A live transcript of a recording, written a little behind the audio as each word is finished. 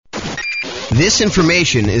This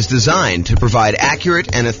information is designed to provide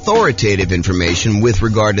accurate and authoritative information with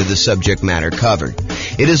regard to the subject matter covered.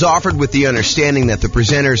 It is offered with the understanding that the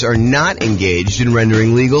presenters are not engaged in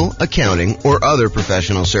rendering legal, accounting, or other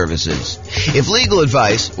professional services. If legal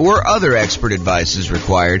advice or other expert advice is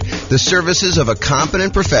required, the services of a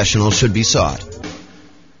competent professional should be sought.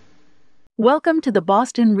 Welcome to the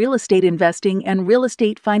Boston Real Estate Investing and Real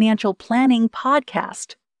Estate Financial Planning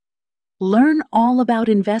podcast. Learn all about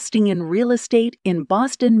investing in real estate in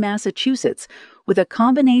Boston, Massachusetts, with a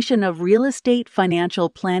combination of real estate financial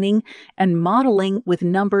planning and modeling with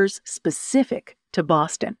numbers specific to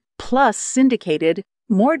Boston, plus syndicated,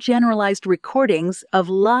 more generalized recordings of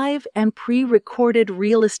live and pre-recorded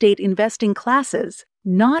real estate investing classes,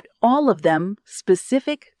 not all of them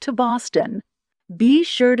specific to Boston. Be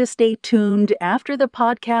sure to stay tuned after the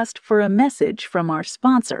podcast for a message from our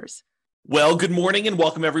sponsors. Well, good morning and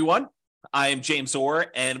welcome, everyone. I am James Orr,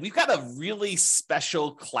 and we've got a really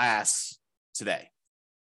special class today.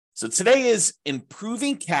 So today is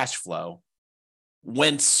improving cash flow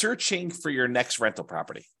when searching for your next rental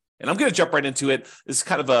property. And I'm going to jump right into it. This is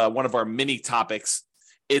kind of one of our mini topics.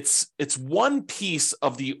 It's one piece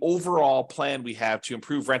of the overall plan we have to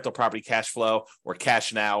improve rental property cash flow, or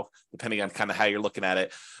cash now, depending on kind of how you're looking at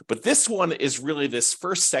it. But this one is really this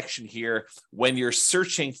first section here when you're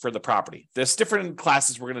searching for the property. There's different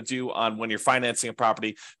classes we're going to do on when you're financing a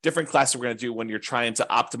property, different classes we're going to do when you're trying to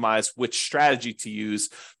optimize which strategy to use,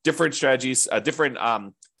 different strategies, different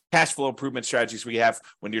cash flow improvement strategies we have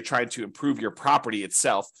when you're trying to improve your property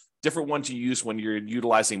itself. Different ones you use when you're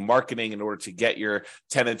utilizing marketing in order to get your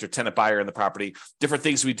tenant or tenant buyer in the property, different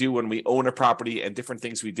things we do when we own a property, and different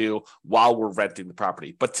things we do while we're renting the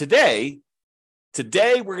property. But today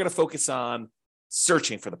we're going to focus on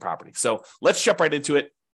searching for the property. So let's jump right into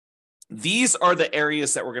it. These are the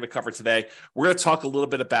areas that we're going to cover today. We're going to talk a little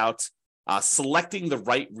bit about selecting the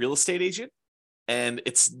right real estate agent. And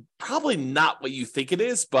it's probably not what you think it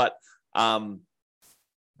is, but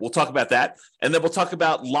we'll talk about that. And then we'll talk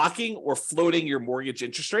about locking or floating your mortgage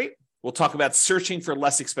interest rate. We'll talk about searching for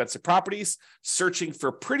less expensive properties, searching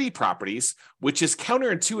for pretty properties, which is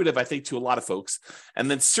counterintuitive, I think, to a lot of folks. And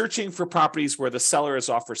then searching for properties where the seller is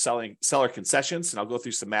offering seller concessions. And I'll go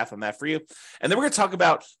through some math on that for you. And then we're going to talk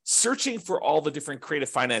about searching for all the different creative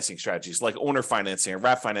financing strategies, like owner financing or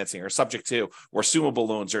wrap financing or subject to or assumable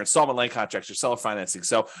loans or installment land contracts or seller financing.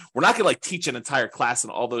 So we're not going to teach an entire class on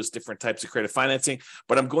all those different types of creative financing,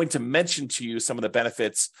 but I'm going to mention to you some of the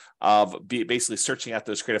benefits of basically searching out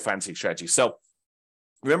those creative financing strategies. So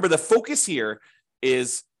remember, the focus here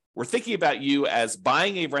is we're thinking about you as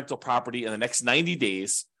buying a rental property in the next 90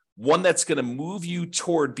 days, one that's going to move you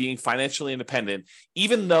toward being financially independent,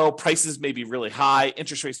 even though prices may be really high,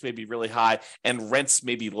 interest rates may be really high, and rents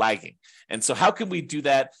may be lagging. And so how can we do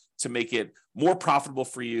that to make it more profitable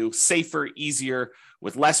for you, safer, easier,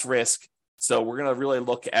 with less risk? So we're going to really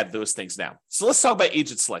look at those things now. So let's talk about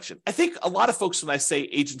agent selection. I think a lot of folks, when I say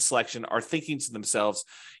agent selection, are thinking to themselves,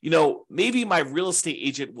 maybe my real estate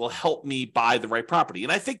agent will help me buy the right property.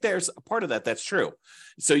 And I think there's a part of that that's true.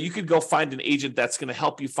 So you could go find an agent that's going to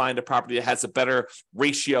help you find a property that has a better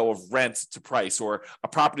ratio of rent to price, or a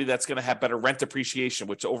property that's going to have better rent appreciation,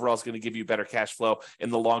 which overall is going to give you better cash flow in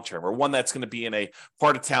the long term, or one that's going to be in a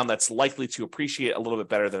part of town that's likely to appreciate a little bit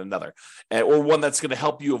better than another, or one that's going to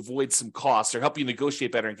help you avoid some costs or help you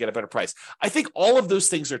negotiate better and get a better price. I think all of those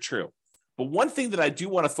things are true. But one thing that I do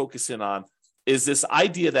want to focus in on is this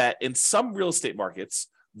idea that in some real estate markets,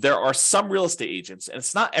 there are some real estate agents, and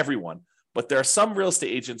it's not everyone, but there are some real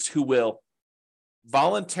estate agents who will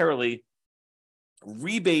voluntarily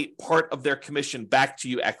rebate part of their commission back to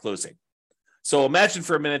you at closing. So imagine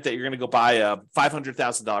for a minute that you're going to go buy a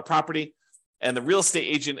 $500,000 property, and the real estate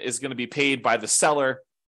agent is going to be paid by the seller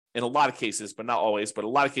in a lot of cases, but not always, but a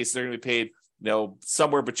lot of cases they're going to be paid,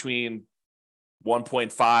 somewhere between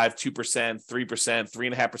 1.5%, 2%, 3%,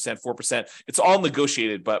 3.5%, 4%. It's all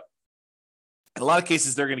negotiated, but in a lot of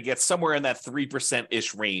cases, they're going to get somewhere in that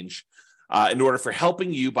 3%-ish range in order for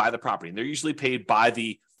helping you buy the property. And they're usually paid by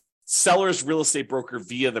the seller's real estate broker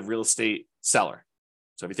via the real estate seller.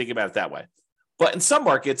 So if you think about it that way. But in some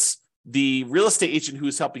markets, the real estate agent who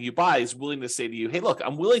is helping you buy is willing to say to you, hey, look,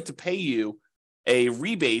 I'm willing to pay you a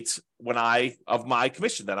rebate of my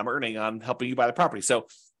commission that I'm earning on helping you buy the property. So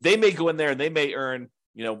they may go in there and they may earn,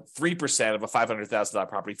 3% of a $500,000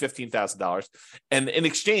 property, $15,000. And in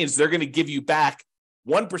exchange, they're going to give you back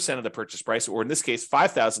 1% of the purchase price, or in this case,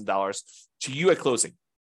 $5,000 to you at closing.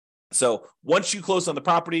 So once you close on the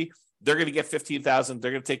property, they're going to get $15,000.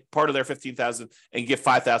 They're going to take part of their $15,000 and give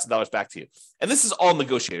 $5,000 back to you. And this is all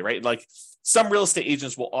negotiated, right? Like some real estate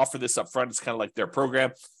agents will offer this up front. It's kind of like their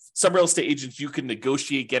program. Some real estate agents, you can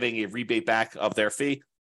negotiate getting a rebate back of their fee.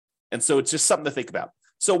 And so it's just something to think about.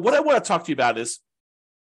 So what I want to talk to you about is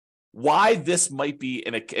why this might be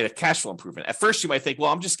in a cash flow improvement. At first, you might think,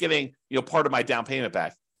 well, I'm just getting part of my down payment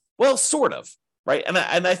back. Well, sort of, right? And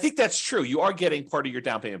I think that's true. You are getting part of your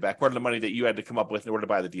down payment back, part of the money that you had to come up with in order to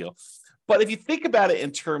buy the deal. But if you think about it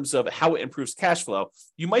in terms of how it improves cash flow,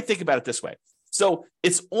 you might think about it this way. So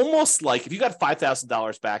it's almost like if you got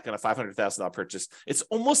 $5,000 back on a $500,000 purchase, it's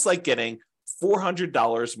almost like getting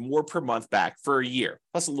 $400 more per month back for a year,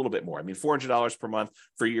 plus a little bit more. I mean, $400 per month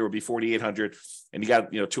for a year would be $4,800, and you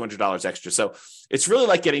got $200 extra. So it's really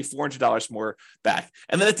like getting $400 more back.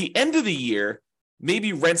 And then at the end of the year,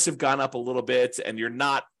 maybe rents have gone up a little bit, and you're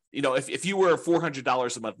not. If you were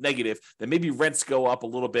 $400 a month negative, then maybe rents go up a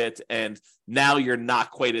little bit, and now you're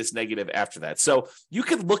not quite as negative after that. So you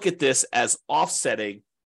could look at this as offsetting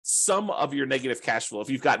some of your negative cash flow if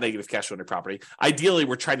you've got negative cash flow on your property. Ideally,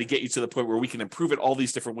 we're trying to get you to the point where we can improve it all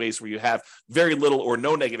these different ways where you have very little or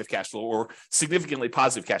no negative cash flow or significantly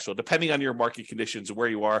positive cash flow, depending on your market conditions and where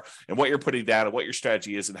you are and what you're putting down and what your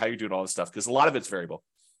strategy is and how you're doing all this stuff, because a lot of it's variable.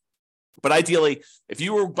 But ideally, if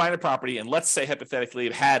you were buying a property and let's say hypothetically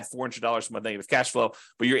it had $400 a month negative cash flow,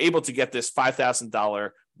 but you're able to get this $5,000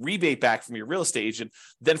 rebate back from your real estate agent,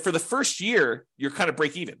 then for the first year, you're kind of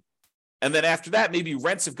break even. And then after that, maybe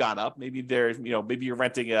rents have gone up. Maybe maybe you're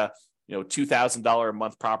renting a $2,000 a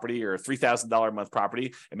month property or a $3,000 a month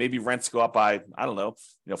property, and maybe rents go up by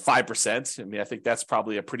 5%. I mean, I think that's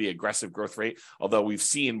probably a pretty aggressive growth rate, although we've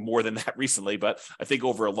seen more than that recently. But I think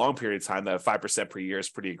over a long period of time, that 5% per year is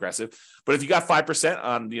pretty aggressive. But if you got 5%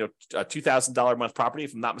 on a $2,000 a month property,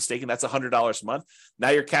 if I'm not mistaken, that's $100 a month. Now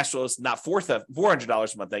your cash flow is not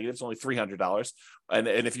 $400 a month negative; it's only $300. And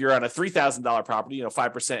if you're on a $3,000 property,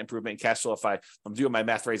 5% improvement in cash flow. If I'm doing my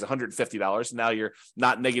math right, is $150. Now you're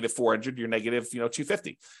not negative $400. You're negative,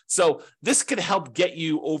 $250. So this could help get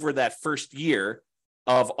you over that first year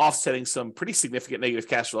of offsetting some pretty significant negative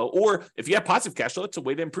cash flow. Or if you have positive cash flow, it's a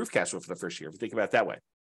way to improve cash flow for the first year, if you think about it that way.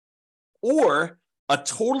 Or a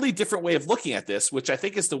totally different way of looking at this, which I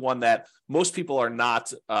think is the one that most people are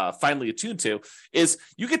not finally attuned to, is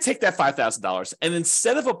you could take that $5,000 and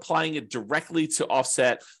instead of applying it directly to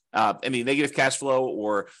offset any negative cash flow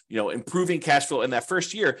or improving cash flow in that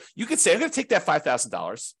first year, you could say, I'm going to take that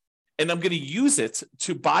 $5,000 and I'm going to use it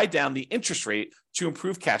to buy down the interest rate to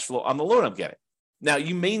improve cash flow on the loan I'm getting. Now,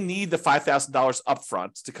 you may need the $5,000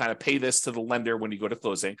 upfront to kind of pay this to the lender when you go to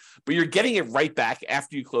closing, but you're getting it right back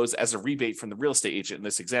after you close as a rebate from the real estate agent in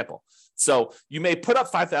this example. So you may put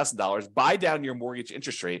up $5,000, buy down your mortgage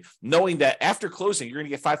interest rate, knowing that after closing, you're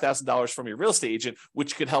going to get $5,000 from your real estate agent,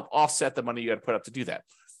 which could help offset the money you had to put up to do that.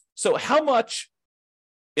 So how much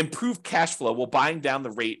improved cash flow will buying down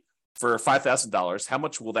the rate for $5,000, how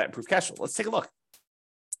much will that improve cash flow? Let's take a look.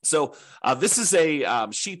 So this is a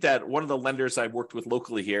sheet that one of the lenders I've worked with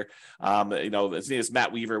locally here, his name is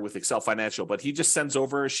Matt Weaver with Excel Financial, but he just sends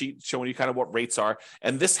over a sheet showing you kind of what rates are.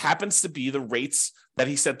 And this happens to be the rates that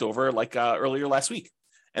he sent over earlier last week.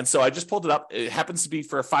 And so I just pulled it up. It happens to be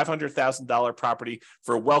for a $500,000 property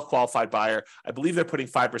for a well-qualified buyer. I believe they're putting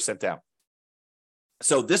 5% down.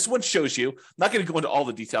 So this one shows you, I'm not going to go into all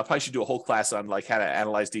the detail. I probably should do a whole class on how to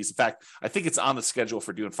analyze these. In fact, I think it's on the schedule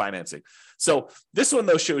for doing financing. So this one,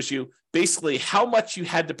 though, shows you basically how much you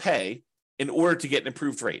had to pay in order to get an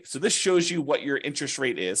improved rate. So this shows you what your interest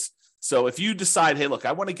rate is. So if you decide, hey, look,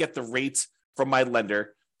 I want to get the rate from my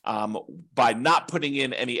lender by not putting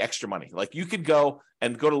in any extra money. Like you could go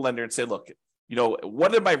to lender and say, look,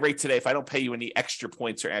 what is my rate today if I don't pay you any extra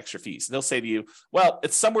points or extra fees? And they'll say to you, well,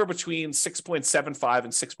 it's somewhere between 6.75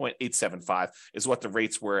 and 6.875 is what the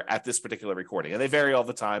rates were at this particular recording. And they vary all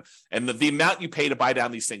the time. And the amount you pay to buy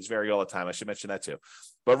down these things vary all the time. I should mention that too.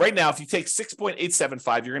 But right now, if you take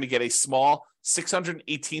 6.875, you're going to get a small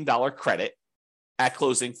 $618 credit at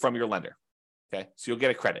closing from your lender. Okay, so you'll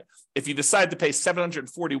get a credit. If you decide to pay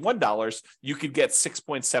 $741, you could get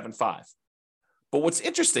 6.75. But what's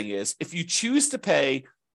interesting is if you choose to pay,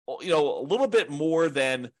 a little bit more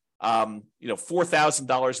than,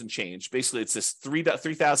 $4,000 and change, basically it's this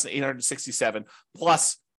 $3,867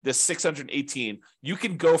 plus this 618, you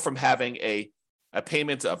can go from having a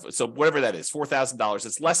payment of, so whatever that is, $4,000,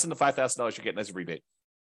 it's less than the $5,000 you're getting as a rebate.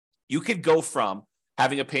 You could go from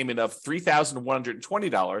having a payment of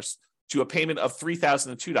 $3,120 to a payment of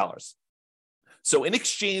 $3,002. So in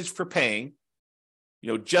exchange for paying,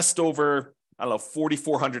 just over,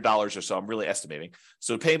 $4,400 or so, I'm really estimating.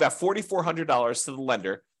 So paying about $4,400 to the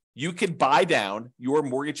lender, you can buy down your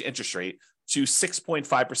mortgage interest rate to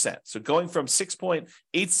 6.5%. So going from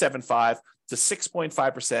 6.875 to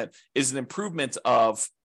 6.5% is an improvement of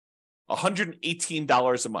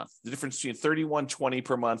 $118 a month, the difference between $3,120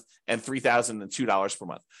 per month and $3,002 per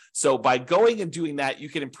month. So by going and doing that, you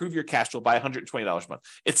can improve your cash flow by $120 a month.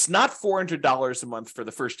 It's not $400 a month for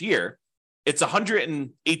the first year. It's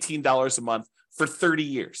 $118 a month for 30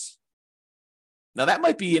 years. Now, that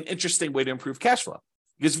might be an interesting way to improve cash flow.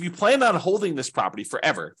 Because if you plan on holding this property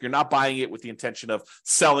forever, if you're not buying it with the intention of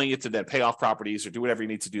selling it to then pay off properties or do whatever you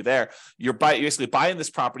need to do there, you're basically buying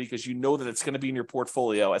this property because you know that it's going to be in your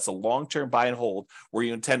portfolio as a long-term buy and hold where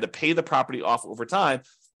you intend to pay the property off over time,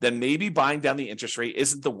 then maybe buying down the interest rate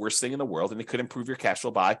isn't the worst thing in the world, and it could improve your cash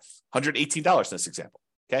flow by $118 in this example.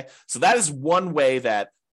 Okay, so that is one way that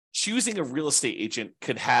choosing a real estate agent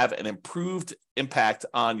could have an improved impact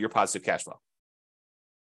on your positive cash flow.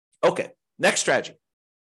 Okay, next strategy.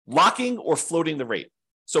 Locking or floating the rate.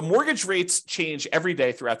 So mortgage rates change every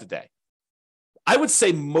day throughout the day. I would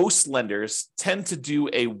say most lenders tend to do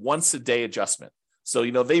a once a day adjustment. So,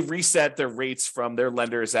 they reset their rates from their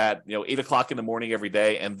lenders at, 8 o'clock in the morning every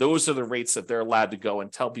day. And those are the rates that they're allowed to go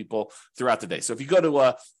and tell people throughout the day. So if you go to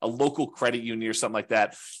a local credit union or something like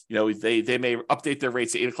that, they may update their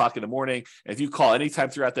rates at 8 o'clock in the morning. And if you call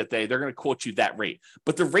anytime throughout that day, they're going to quote you that rate.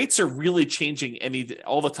 But the rates are really changing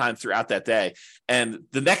all the time throughout that day. And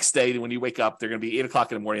the next day, when you wake up, they're going to be 8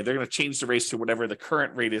 o'clock in the morning. They're going to change the rates to whatever the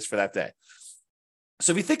current rate is for that day.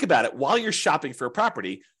 So if you think about it, while you're shopping for a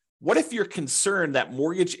property, what if you're concerned that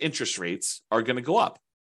mortgage interest rates are going to go up?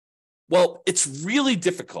 Well, it's really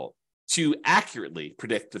difficult to accurately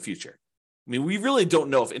predict the future. I mean, we really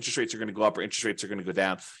don't know if interest rates are going to go up or interest rates are going to go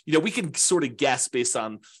down. We can sort of guess based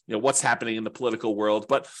on, what's happening in the political world,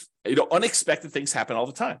 but, unexpected things happen all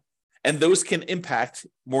the time. And those can impact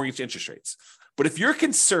mortgage interest rates. But if you're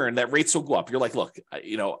concerned that rates will go up, you're like, look,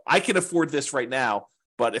 I can afford this right now,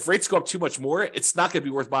 but if rates go up too much more, it's not going to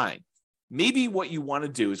be worth buying. Maybe what you want to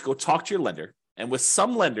do is go talk to your lender. And with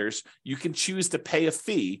some lenders, you can choose to pay a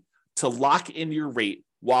fee to lock in your rate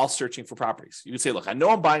while searching for properties. You can say, look, I know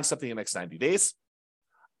I'm buying something in the next 90 days.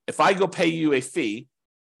 If I go pay you a fee,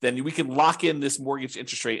 then we can lock in this mortgage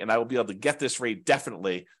interest rate and I will be able to get this rate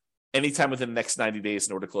definitely anytime within the next 90 days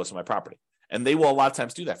in order to close on my property. And they will a lot of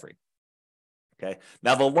times do that for you. Okay.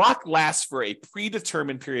 Now the lock lasts for a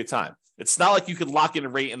predetermined period of time. It's not like you could lock in a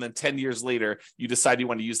rate and then 10 years later, you decide you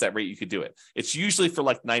want to use that rate, you could do it. It's usually for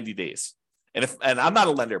like 90 days. And I'm not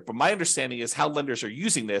a lender, but my understanding is how lenders are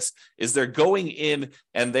using this is they're going in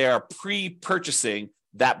and they are pre-purchasing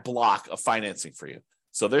that block of financing for you.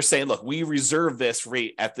 So they're saying, look, we reserve this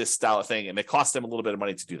rate at this style of thing, and it costs them a little bit of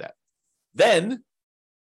money to do that. Then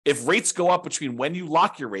if rates go up between when you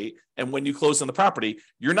lock your rate and when you close on the property,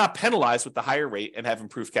 you're not penalized with the higher rate and have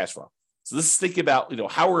improved cash flow. So this is thinking about,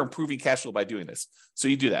 how we're improving cash flow by doing this. So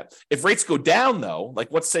you do that. If rates go down though, like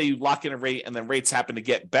let's say you lock in a rate and then rates happen to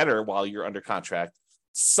get better while you're under contract,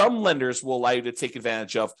 some lenders will allow you to take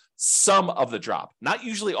advantage of some of the drop, not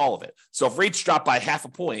usually all of it. So if rates drop by half a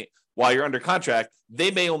point while you're under contract,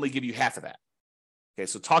 they may only give you half of that. Okay,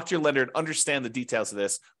 so talk to your lender and understand the details of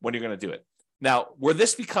this when you're going to do it. Now, where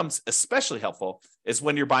this becomes especially helpful is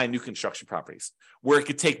when you're buying new construction properties, where it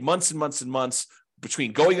could take months and months and months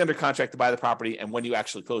between going under contract to buy the property and when you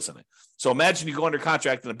actually close on it. So imagine you go under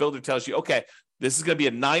contract and the builder tells you, okay, this is going to be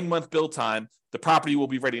a 9-month build time. The property will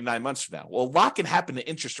be ready 9 months from now. Well, a lot can happen to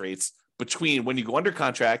interest rates between when you go under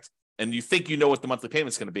contract and you think you know what the monthly payment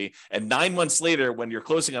is going to be, and 9 months later when you're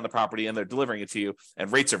closing on the property and they're delivering it to you,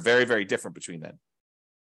 and rates are very, very different between then.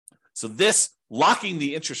 So this locking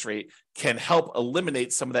the interest rate can help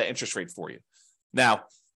eliminate some of that interest rate for you. Now,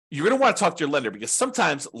 you're going to want to talk to your lender because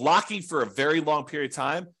sometimes locking for a very long period of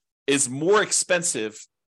time is more expensive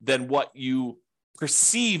than what you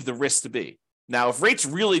perceive the risk to be. Now, if rates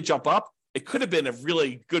really jump up, it could have been a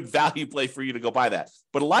really good value play for you to go buy that.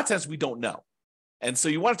 But a lot of times we don't know. And so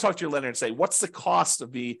you want to talk to your lender and say, what's the cost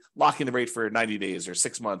of me locking the rate for 90 days or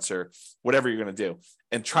 6 months or whatever you're going to do?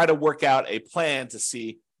 And try to work out a plan to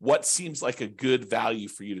see what seems like a good value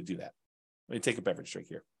for you to do that. Let me take a beverage drink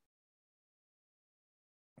here.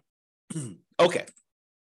 Okay.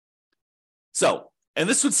 So, and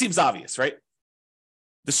this one seems obvious, right?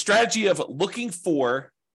 The strategy of looking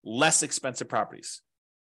for less expensive properties.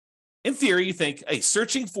 In theory, you think, hey,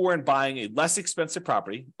 searching for and buying a less expensive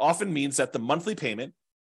property often means that the monthly payment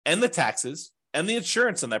and the taxes and the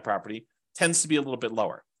insurance on that property tends to be a little bit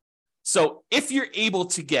lower. So if you're able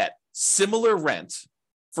to get similar rent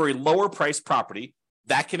for a lower priced property,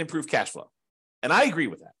 that can improve cash flow. And I agree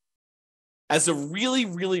with that. As a really,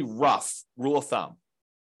 really rough rule of thumb,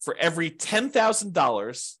 for every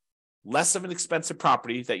 $10,000 less of an expensive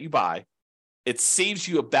property that you buy, it saves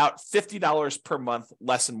you about $50 per month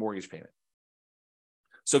less in mortgage payment.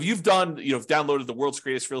 So if you've downloaded the world's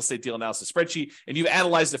greatest real estate deal analysis spreadsheet and you've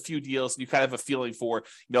analyzed a few deals and you kind of have a feeling for,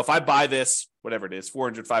 if I buy this, whatever it is,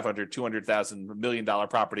 400, 500, 200,000, $1 million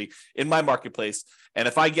property in my marketplace, and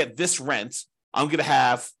if I get this rent, I'm going to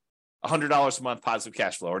have $100 a month positive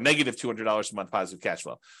cash flow or negative $200 a month positive cash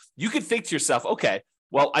flow. You could think to yourself, okay,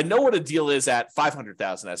 well, I know what a deal is at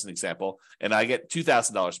 $500,000 as an example, and I get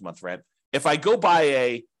 $2,000 a month rent. If I go buy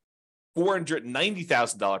a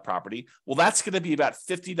 $490,000 property, well, that's going to be about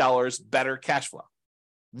 $50 better cash flow.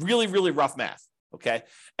 Really, really rough math, okay?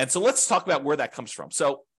 And so let's talk about where that comes from.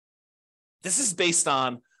 So this is based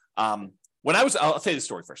on I'll tell you the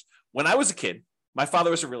story first. When I was a kid, my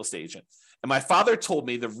father was a real estate agent, and my father told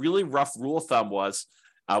me the really rough rule of thumb was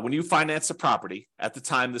when you finance a property, at the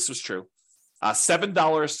time this was true,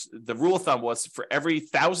 $7, the rule of thumb was for every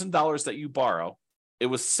 $1,000 that you borrow, it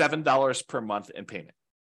was $7 per month in payment.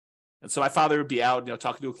 And so my father would be out,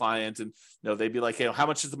 talking to a client, and they'd be like, "Hey, how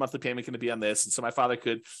much is the monthly payment going to be on this?" And so my father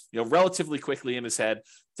could, relatively quickly in his head,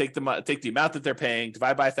 take the amount that they're paying,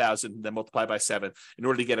 divide by 1,000, and then multiply by 7 in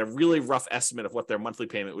order to get a really rough estimate of what their monthly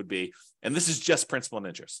payment would be. And this is just principal and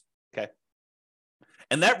interest. Okay.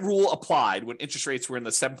 And that rule applied when interest rates were in the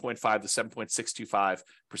 7.5 to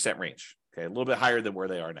 7.625% range. Okay, a little bit higher than where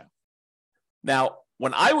they are now. Now,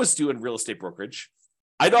 when I was doing real estate brokerage,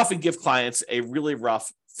 I'd often give clients a really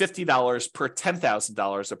rough $50 per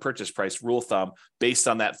 $10,000 of purchase price rule of thumb based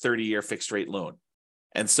on that 30-year fixed rate loan.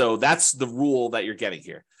 And so that's the rule that you're getting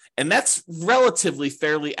here. And that's relatively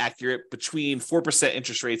fairly accurate between 4%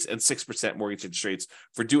 interest rates and 6% mortgage interest rates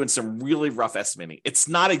for doing some really rough estimating. It's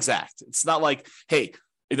not exact. It's not like, hey,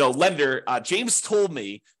 lender, James told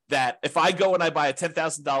me that if I go and I buy a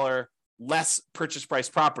 $10,000 less purchase price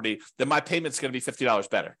property, then my payment's going to be $50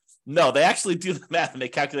 better. No, they actually do the math and they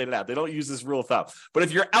calculate it out. They don't use this rule of thumb. But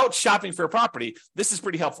if you're out shopping for a property, this is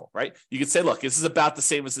pretty helpful, right? You can say, look, this is about the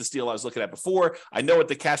same as this deal I was looking at before. I know what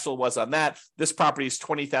the cash flow was on that. This property is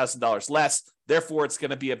 $20,000 less. Therefore, it's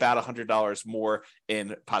going to be about $100 more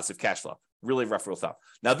in positive cash flow. Really rough rule of thumb.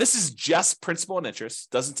 Now, this is just principal and interest.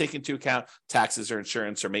 Doesn't take into account taxes or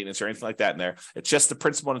insurance or maintenance or anything like that in there. It's just the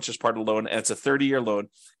principal and interest part of the loan, and it's a 30-year loan.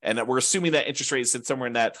 And we're assuming that interest rate is somewhere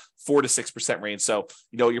in that 4 to 6% range. So,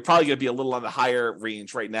 you're probably going to be a little on the higher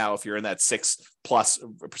range right now if you're in that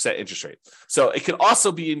 6+% interest rate. So it can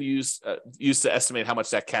also be used to estimate how much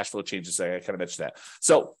that cash flow changes. I kind of mentioned that.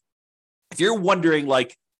 So if you're wondering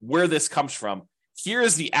where this comes from, here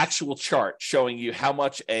is the actual chart showing you how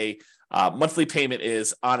much a monthly payment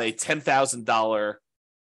is on a $10,000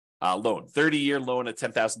 loan, 30-year loan at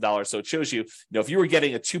 $10,000. So it shows you, if you were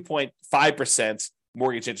getting a 2.5%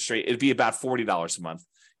 mortgage interest rate, it'd be about $40 a month.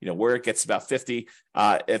 Where it gets about 50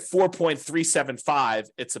 at 4.375,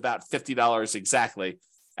 it's about $50 exactly.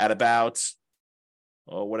 At about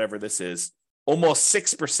whatever this is, almost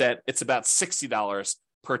 6%, it's about $60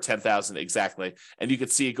 per 10,000 exactly. And you can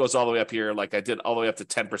see it goes all the way up here, like I did, all the way up to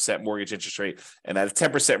 10% mortgage interest rate. And at a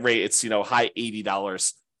 10% rate, it's, high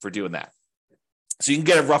 $80 for doing that. So you can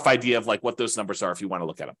get a rough idea of what those numbers are if you want to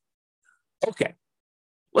look at them. Okay.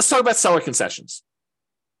 Let's talk about seller concessions.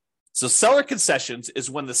 So seller concessions is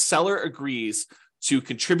when the seller agrees to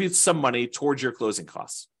contribute some money towards your closing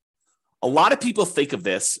costs. A lot of people think of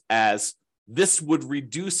this as this would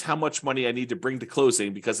reduce how much money I need to bring to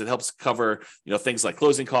closing because it helps cover, things like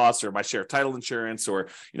closing costs or my share of title insurance or,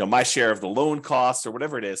 my share of the loan costs or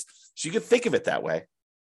whatever it is. So you can think of it that way.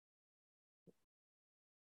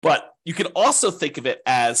 But you can also think of it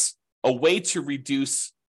as a way to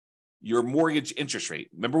reduce your mortgage interest rate.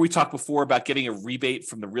 Remember we talked before about getting a rebate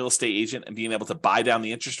from the real estate agent and being able to buy down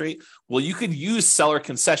the interest rate? Well, you could use seller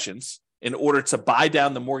concessions in order to buy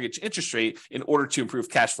down the mortgage interest rate in order to improve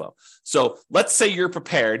cash flow. So let's say you're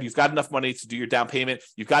prepared, you've got enough money to do your down payment,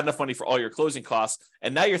 you've got enough money for all your closing costs,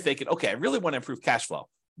 and now you're thinking, okay, I really want to improve cash flow.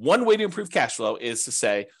 One way to improve cash flow is to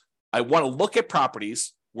say, I want to look at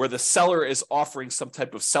properties where the seller is offering some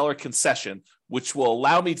type of seller concession, which will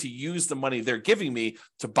allow me to use the money they're giving me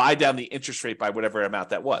to buy down the interest rate by whatever amount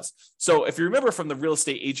that was. So if you remember from the real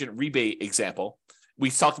estate agent rebate example,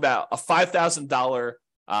 we talked about a $5,000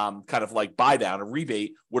 kind of buy down, a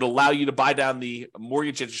rebate would allow you to buy down the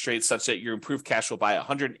mortgage interest rate such that you improve cash flow by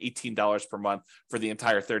 $118 per month for the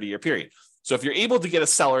entire 30-year period. So if you're able to get a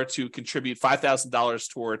seller to contribute $5,000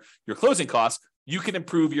 toward your closing costs, you can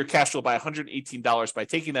improve your cash flow by $118 by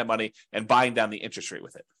taking that money and buying down the interest rate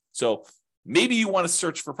with it. So maybe you want to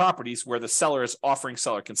search for properties where the seller is offering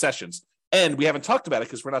seller concessions. And we haven't talked about it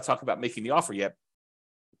because we're not talking about making the offer yet,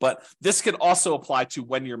 but this can also apply to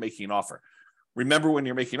when you're making an offer. remember when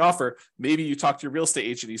you're making an offer, maybe you talk to your real estate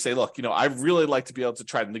agent and you say, look, I'd really like to be able to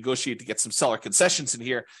try to negotiate to get some seller concessions in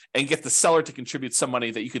here and get the seller to contribute some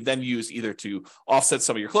money that you could then use either to offset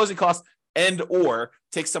some of your closing costs and or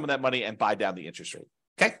take some of that money and buy down the interest rate.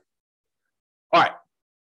 Okay. All right.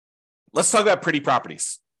 Let's talk about pretty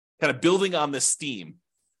properties, kind of building on this theme.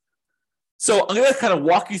 So I'm going to kind of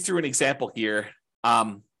walk you through an example here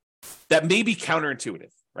that may be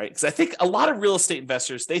counterintuitive, right? Because I think a lot of real estate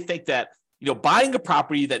investors, they think that buying a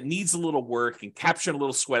property that needs a little work and capturing a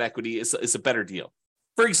little sweat equity is a better deal.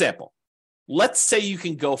 For example, let's say you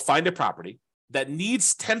can go find a property that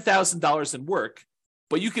needs $10,000 in work,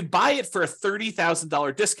 but you could buy it for a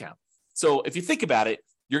 $30,000 discount. So if you think about it,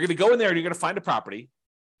 you're going to go in there and you're going to find a property.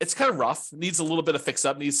 It's kind of rough, needs a little bit of fix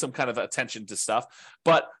up, needs some kind of attention to stuff.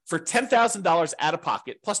 But for $10,000 out of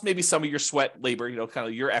pocket, plus maybe some of your sweat labor, kind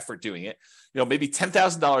of your effort doing it, maybe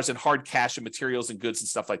 $10,000 in hard cash and materials and goods and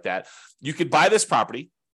stuff like that, you could buy this property.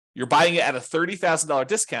 You're buying it at a $30,000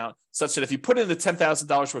 discount, such that if you put in the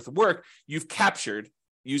 $10,000 worth of work, you've captured,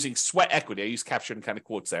 using sweat equity, I use captured in kind of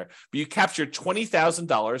quotes there, but you captured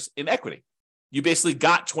 $20,000 in equity. You basically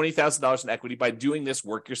got $20,000 in equity by doing this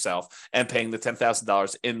work yourself and paying the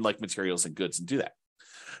 $10,000 in like materials and goods and do that.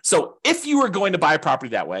 So if you were going to buy a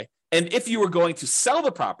property that way, and if you were going to sell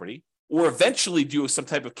the property or eventually do some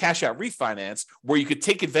type of cash out refinance where you could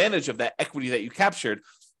take advantage of that equity that you captured,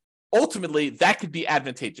 ultimately that could be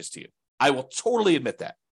advantageous to you. I will totally admit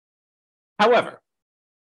that. However,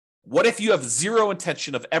 what if you have zero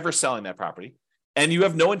intention of ever selling that property? And you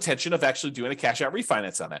have no intention of actually doing a cash out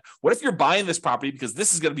refinance on that? What if you're buying this property because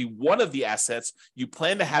this is going to be one of the assets you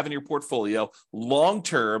plan to have in your portfolio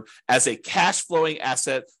long-term as a cash flowing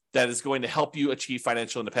asset that is going to help you achieve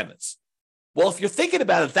financial independence? Well, if you're thinking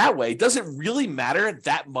about it that way, does it really matter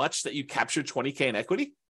that much that you captured $20K in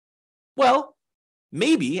equity? Well,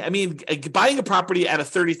 maybe. I mean, buying a property at a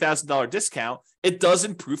 $30,000 discount, it does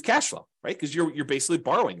improve cash flow, right? Because you're basically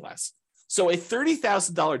borrowing less. So a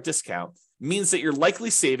 $30,000 discount means that you're likely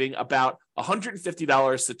saving about $150 to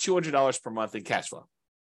 $200 per month in cash flow.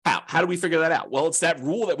 How do we figure that out? Well, it's that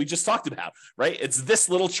rule that we just talked about, right? It's this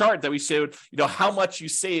little chart that we showed, how much you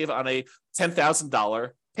save on a $10,000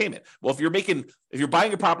 payment. Well, if you're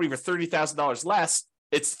buying a property for $30,000 less,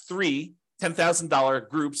 it's three $10,000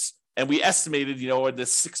 groups. And we estimated, at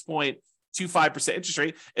this 6.25% interest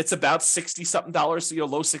rate, it's about $60-something, low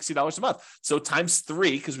 $60 a month. So times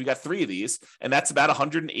three, because we got three of these, and that's about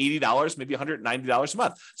 $180, maybe $190 a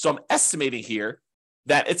month. So I'm estimating here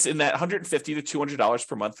that it's in that $150 to $200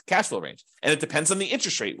 per month cash flow range. And it depends on the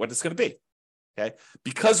interest rate, what it's going to be, okay?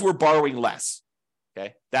 Because we're borrowing less,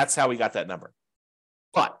 okay? That's how we got that number.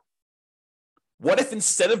 But what if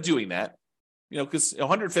instead of doing that, because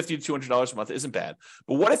 $150 to $200 a month isn't bad.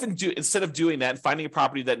 But what if instead of doing that and finding a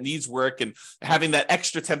property that needs work and having that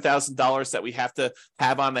extra $10,000 that we have to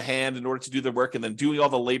have on the hand in order to do the work and then doing all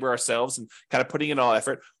the labor ourselves and kind of putting in all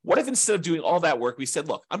effort, what if instead of doing all that work, we said,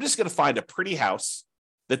 look, I'm just going to find a pretty house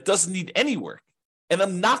that doesn't need any work. And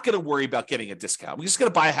I'm not going to worry about getting a discount. We're just going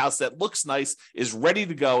to buy a house that looks nice, is ready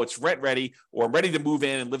to go, it's rent ready, or I'm ready to move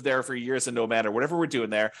in and live there for years and no matter, whatever we're doing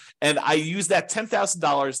there. And I use that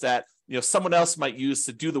 $10,000 that someone else might use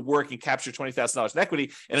to do the work and capture $20,000 in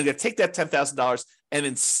equity. And I'm going to take that $10,000 and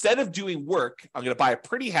instead of doing work, I'm going to buy a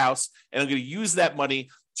pretty house and I'm going to use that money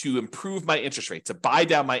to improve my interest rate, to buy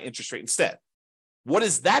down my interest rate instead. What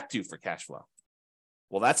does that do for cash flow?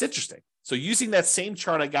 Well, that's interesting. So using that same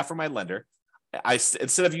chart I got from my lender,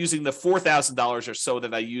 instead of using the $4,000 or so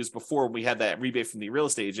that I used before we had that rebate from the real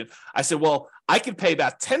estate agent, I said, well, I could pay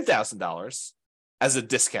about $10,000 as a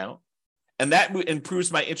discount. And that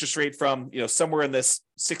improves my interest rate from, somewhere in this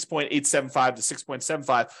 6.875 to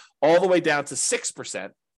 6.75 all the way down to 6%.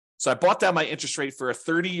 So I bought down my interest rate for a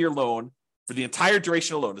 30-year loan for the entire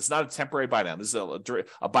duration of the loan. It's not a temporary buy down. This is a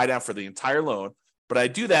buy down for the entire loan. But I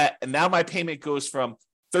do that, and now my payment goes from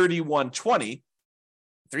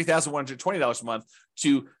 $3,120 a month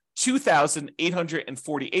to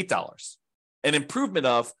 $2,848, an improvement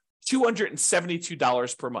of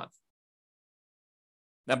 $272 per month.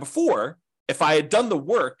 Now, before, if I had done the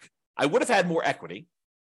work, I would have had more equity.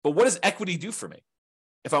 But what does equity do for me?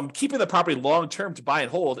 If I'm keeping the property long-term to buy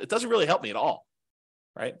and hold, it doesn't really help me at all,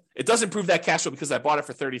 right? It does improve that cash flow because I bought it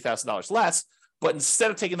for $30,000 less. But instead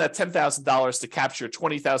of taking that $10,000 to capture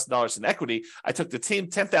 $20,000 in equity, I took the same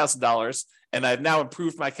 $10,000 and I've now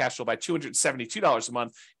improved my cash flow by $272 a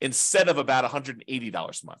month instead of about $180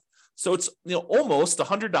 a month. So it's almost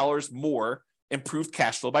 $100 more improved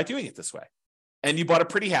cash flow by doing it this way. And you bought a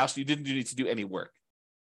pretty house, you didn't need to do any work.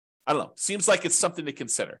 I don't know. Seems like it's something to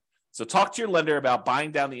consider. So talk to your lender about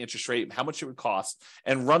buying down the interest rate and how much it would cost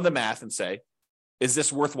and run the math and say, Is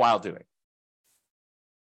this worthwhile doing?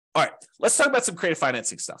 All right, let's talk about some creative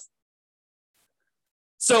financing stuff.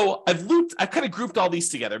 So I've kind of grouped all these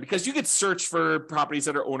together because you could search for properties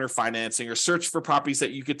that are owner financing, or search for properties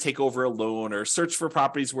that you could take over a loan, or search for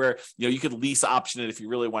properties where you could lease option it if you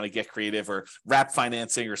really want to get creative, or wrap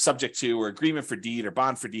financing, or subject to, or agreement for deed, or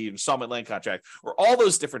bond for deed, installment land contract, or all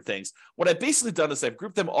those different things. What I've basically done is I've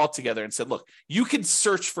grouped them all together and said, look, you can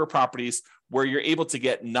search for properties where you're able to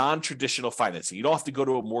get non-traditional financing. You don't have to go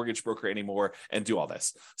to a mortgage broker anymore and do all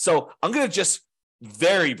this. So I'm going to just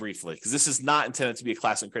very briefly, because this is not intended to be a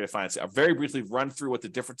class in creative finance, I'll very briefly run through what the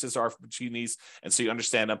differences are between these, and so you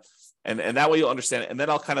understand them, and that way you'll understand it. And then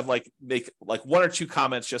I'll kind of make one or two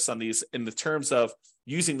comments just on these in the terms of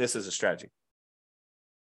using this as a strategy.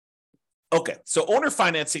 Okay, so owner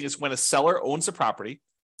financing is when a seller owns a property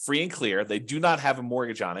free and clear. They do not have a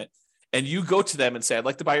mortgage on it, and you go to them and say, I'd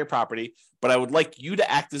like to buy your property, but I would like you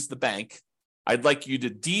to act as the bank. I'd like you to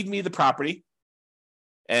deed me the property,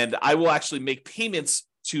 and I will actually make payments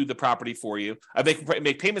to the property for you. I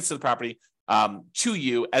make payments to the property to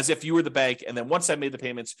you as if you were the bank. And then once I made the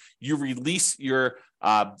payments, you release your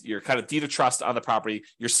kind of deed of trust on the property,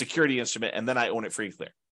 your security instrument, and then I own it free and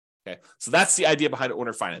clear. Okay, so that's the idea behind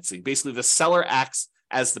owner financing. Basically, the seller acts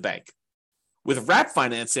as the bank. With wrap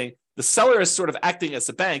financing, the seller is sort of acting as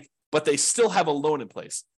the bank, but they still have a loan in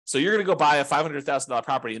place. So you're going to go buy a $500,000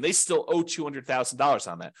 property, and they still owe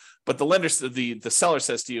 $200,000 on that. But the seller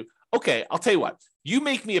says to you, okay, I'll tell you what, you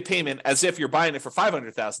make me a payment as if you're buying it for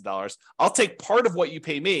 $500,000. I'll take part of what you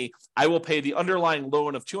pay me. I will pay the underlying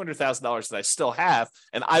loan of $200,000 that I still have,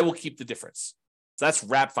 and I will keep the difference. So that's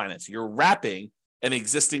wrap financing. You're wrapping an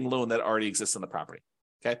existing loan that already exists on the property.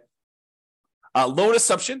 Okay. Loan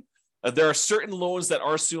assumption. There are certain loans that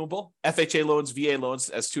are assumable, FHA loans, VA loans,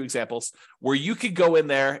 as two examples, where you could go in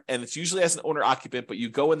there, and it's usually as an owner occupant, but you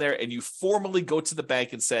go in there and you formally go to the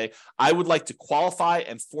bank and say, I would like to qualify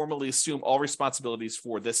and formally assume all responsibilities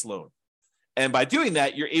for this loan. And by doing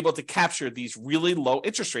that, you're able to capture these really low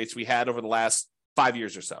interest rates we had over the last 5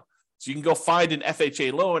 years or so. So you can go find an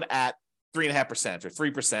FHA loan at 3.5% or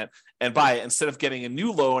 3% and buy it instead of getting a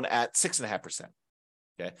new loan at 6.5%.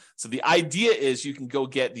 Okay, so the idea is you can go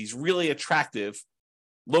get these really attractive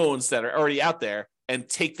loans that are already out there and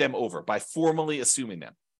take them over by formally assuming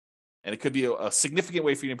them. And it could be a significant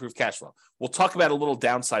way for you to improve cash flow. We'll talk about a little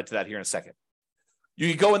downside to that here in a second. You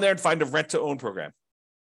can go in there and find a rent-to-own program.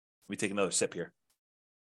 Let me take another sip here.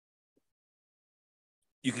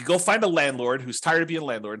 You could go find a landlord who's tired of being a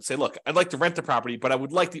landlord and say, look, I'd like to rent the property, but I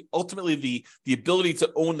would like ultimately the ability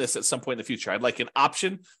to own this at some point in the future. I'd like an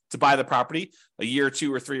option to buy the property a year or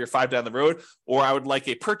 2 or 3 or 5 down the road, or I would like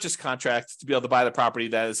a purchase contract to be able to buy the property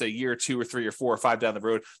that is a year or 2 or 3 or 4 or 5 down the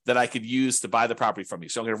road that I could use to buy the property from you.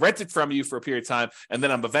 So I'm going to rent it from you for a period of time, and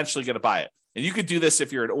then I'm eventually going to buy it. And you could do this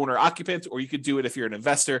if you're an owner occupant, or you could do it if you're an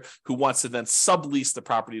investor who wants to then sublease the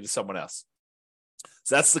property to someone else.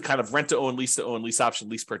 So that's the kind of rent-to-own, lease-to-own, lease option,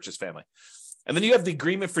 lease purchase family. And then you have the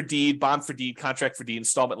agreement for deed, bond for deed, contract for deed,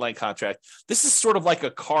 installment land contract. This is sort of like a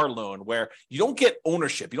car loan where you don't get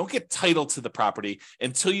ownership. You don't get title to the property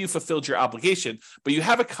until you fulfilled your obligation, but you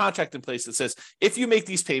have a contract in place that says, if you make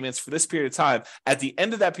these payments for this period of time, at the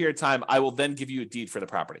end of that period of time, I will then give you a deed for the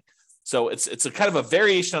property. So it's a kind of a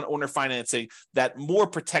variation on owner financing that more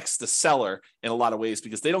protects the seller in a lot of ways,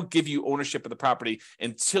 because they don't give you ownership of the property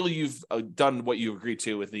until you've done what you agreed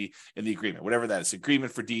to in the agreement, whatever that is,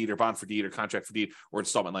 agreement for deed or bond for deed or contract for deed or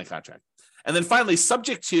installment land contract. And then finally,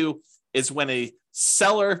 subject to is when a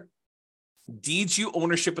seller deeds you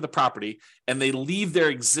ownership of the property and they leave their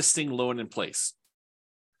existing loan in place.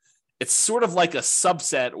 It's sort of like a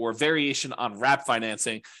subset or variation on wrap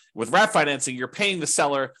financing. With wrap financing, you're paying the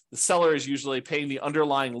seller. The seller is usually paying the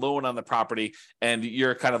underlying loan on the property, and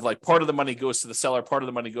you're kind of like part of the money goes to the seller, part of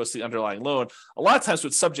the money goes to the underlying loan. A lot of times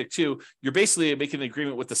with subject to, you're basically making an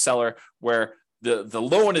agreement with the seller where the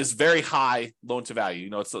loan is very high loan to value. You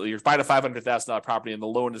know, you're buying a $500,000 property and the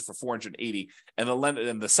loan is for $480,000, and the lender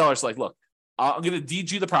and the seller's like, look, I'm going to deed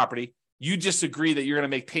you the property. You just agree that you're going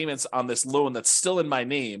to make payments on this loan that's still in my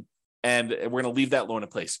name, and we're going to leave that loan in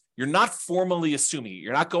place. You're not formally assuming it.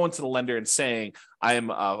 You're not going to the lender and saying, I am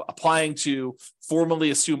applying to formally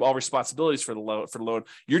assume all responsibilities for the loan.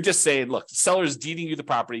 You're just saying, look, the seller is deeding you the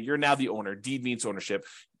property. You're now the owner. Deed means ownership.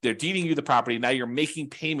 They're deeding you the property. Now you're making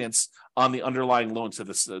payments on the underlying loan to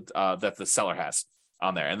this that the seller has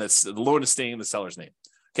on there. And the loan is staying in the seller's name.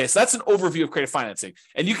 Okay, so that's an overview of creative financing.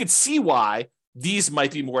 And you can see why these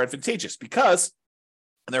might be more advantageous because,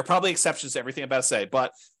 and there are probably exceptions to everything I'm about to say,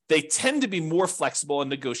 but they tend to be more flexible in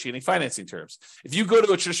negotiating financing terms. If you go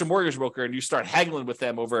to a traditional mortgage broker and you start haggling with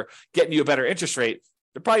them over getting you a better interest rate,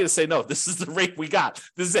 They're probably going to say, no, this is the rate we got.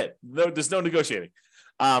 This is it. No, there's no negotiating.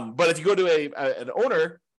 But if you go to an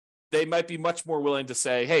owner, they might be much more willing to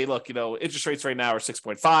say, hey, look, interest rates right now are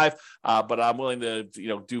 6.5, but I'm willing to,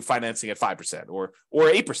 do financing at 5% or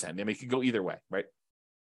 8%. I mean, it could go either way, right?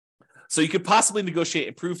 So you could possibly negotiate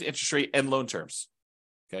improved interest rate and loan terms.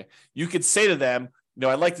 Okay. You could say to them,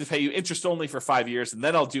 I'd like to pay you interest only for 5 years, and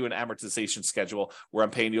then I'll do an amortization schedule where I'm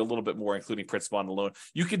paying you a little bit more, including principal on the loan.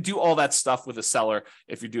 You could do all that stuff with a seller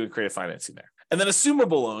if you're doing creative financing there. And then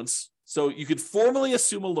assumable loans. So you could formally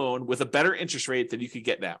assume a loan with a better interest rate than you could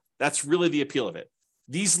get now. That's really the appeal of it.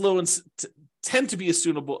 These loans tend to be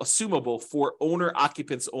assumable for owner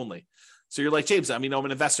occupants only. So you're like, James, I'm an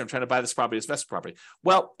investor. I'm trying to buy this property as investment property.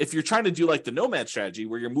 Well, if you're trying to do like the nomad strategy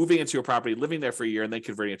where you're moving into a property, living there for a year and then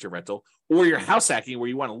converting it to rental, or you're house hacking where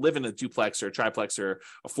you want to live in a duplex or a triplex or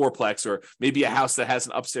a fourplex, or maybe a house that has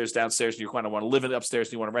an upstairs, downstairs, and you kind of want to live in the upstairs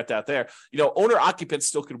and you want to rent out there, owner occupants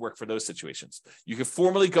still could work for those situations. You could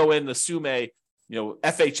formally go in and assume a,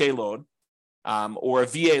 FHA loan, or a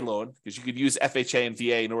VA loan, because you could use FHA and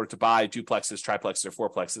VA in order to buy duplexes, triplexes, or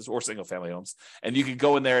fourplexes, or single family homes. And you could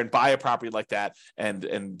go in there and buy a property like that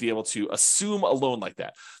and be able to assume a loan like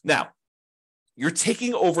that. Now, you're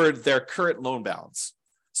taking over their current loan balance.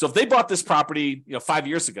 So if they bought this property, 5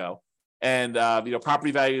 years ago, and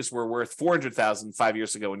property values were worth $400,000 5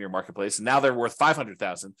 years ago in your marketplace, and now they're worth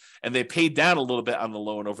 $500,000, and they paid down a little bit on the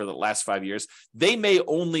loan over the last 5 years, they may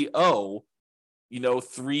only owe,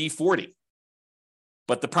 $340,000.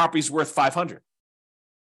 But the property's worth $500,000.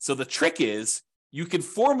 So the trick is you can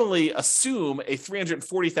formally assume a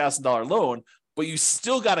 $340,000 loan, but you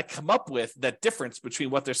still got to come up with that difference between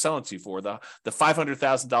what they're selling to you for, the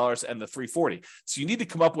 $500,000 and the $340,000. So you need to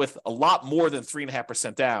come up with a lot more than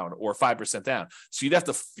 3.5% down or 5% down. So you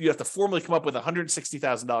have to formally come up with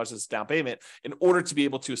 $160,000 as a down payment in order to be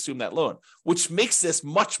able to assume that loan, which makes this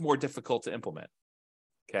much more difficult to implement.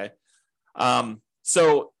 Okay.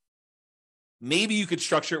 So maybe you could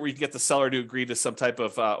structure it where you get the seller to agree to some type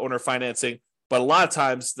of owner financing, but a lot of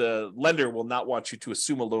times the lender will not want you to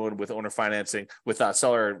assume a loan with owner financing with a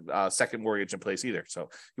seller second mortgage in place either. So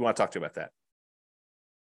you want to talk to you about that.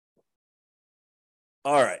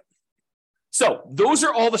 All right. So those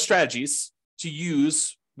are all the strategies to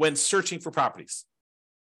use when searching for properties.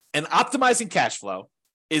 And optimizing cash flow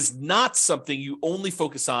is not something you only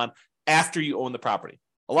focus on after you own the property.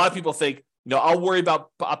 A lot of people think, I'll worry about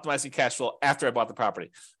optimizing cash flow after I bought the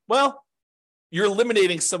property. Well, you're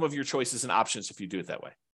eliminating some of your choices and options if you do it that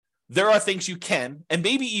way. There are things you can and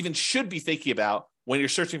maybe even should be thinking about when you're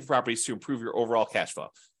searching for properties to improve your overall cash flow.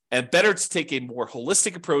 And better to take a more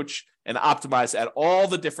holistic approach and optimize at all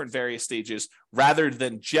the different various stages rather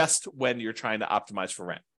than just when you're trying to optimize for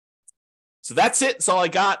rent. So that's it. That's all I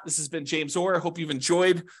got. This has been James Orr. I hope you've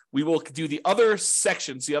enjoyed. We will do the other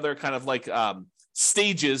sections, the other kind of like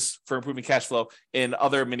stages for improving cash flow in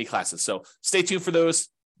other mini classes. So stay tuned for those.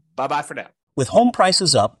 Bye-bye for now. With home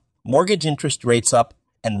prices up, mortgage interest rates up,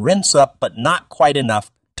 and rents up, but not quite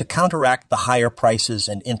enough to counteract the higher prices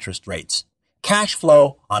and interest rates, cash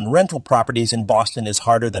flow on rental properties in Boston is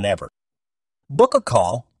harder than ever. Book a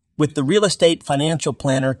call with the Real Estate Financial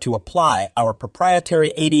Planner to apply our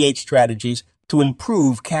proprietary 88 strategies to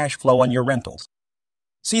improve cash flow on your rentals.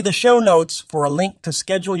 See the show notes for a link to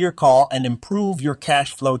schedule your call and improve your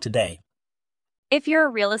cash flow today. If you're a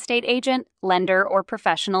real estate agent, lender, or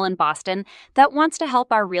professional in Boston that wants to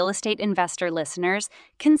help our real estate investor listeners,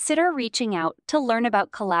 consider reaching out to learn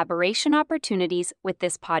about collaboration opportunities with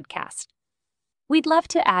this podcast. We'd love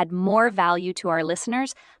to add more value to our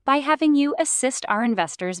listeners by having you assist our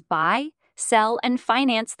investors buy, sell, and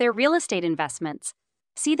finance their real estate investments.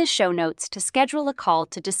 See the show notes to schedule a call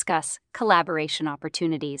to discuss collaboration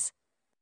opportunities.